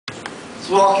was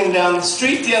walking down the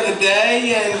street the other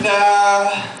day and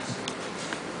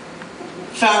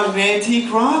found an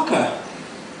antique rocker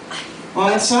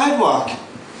on the sidewalk.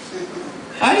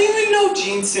 I didn't even know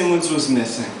Gene Simmons was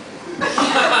missing. Yeah!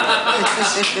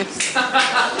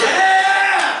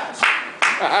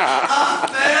 Up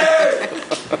there!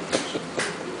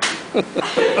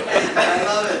 I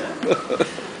love it.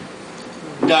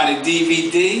 Got a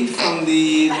DVD from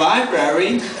the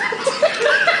library.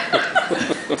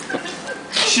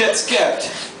 Shit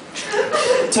skipped.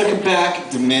 Took it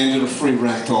back, demanded a free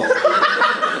rental.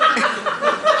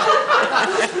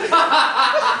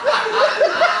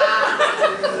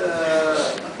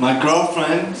 My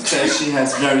girlfriend says she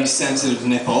has very sensitive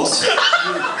nipples,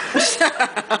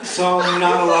 so I'm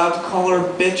not allowed to call her a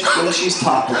bitch when she's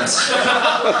topless.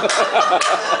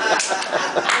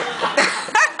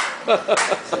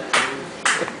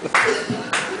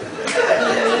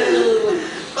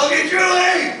 Okay,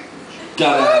 Julie!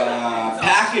 Got a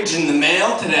package in the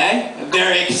mail today. I'm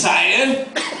very excited.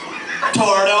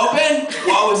 Tore it open.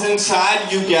 What was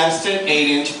inside? You guessed it,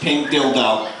 8-inch pink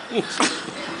dildo.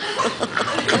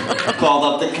 Called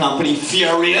up the company,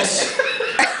 furious.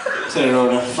 Said I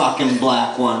wrote a fucking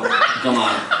black one. Come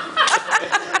on.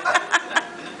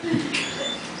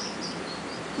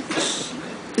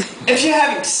 If you're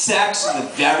having sex with a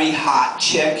very hot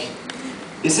chick,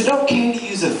 is it okay to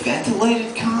use a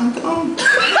ventilated condom?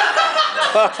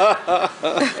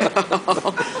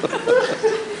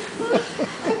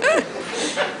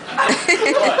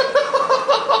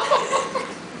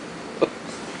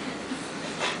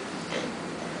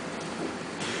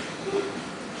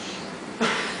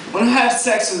 When I have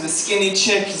sex with a skinny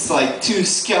chick, it's like two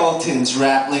skeletons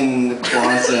rattling in the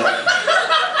closet.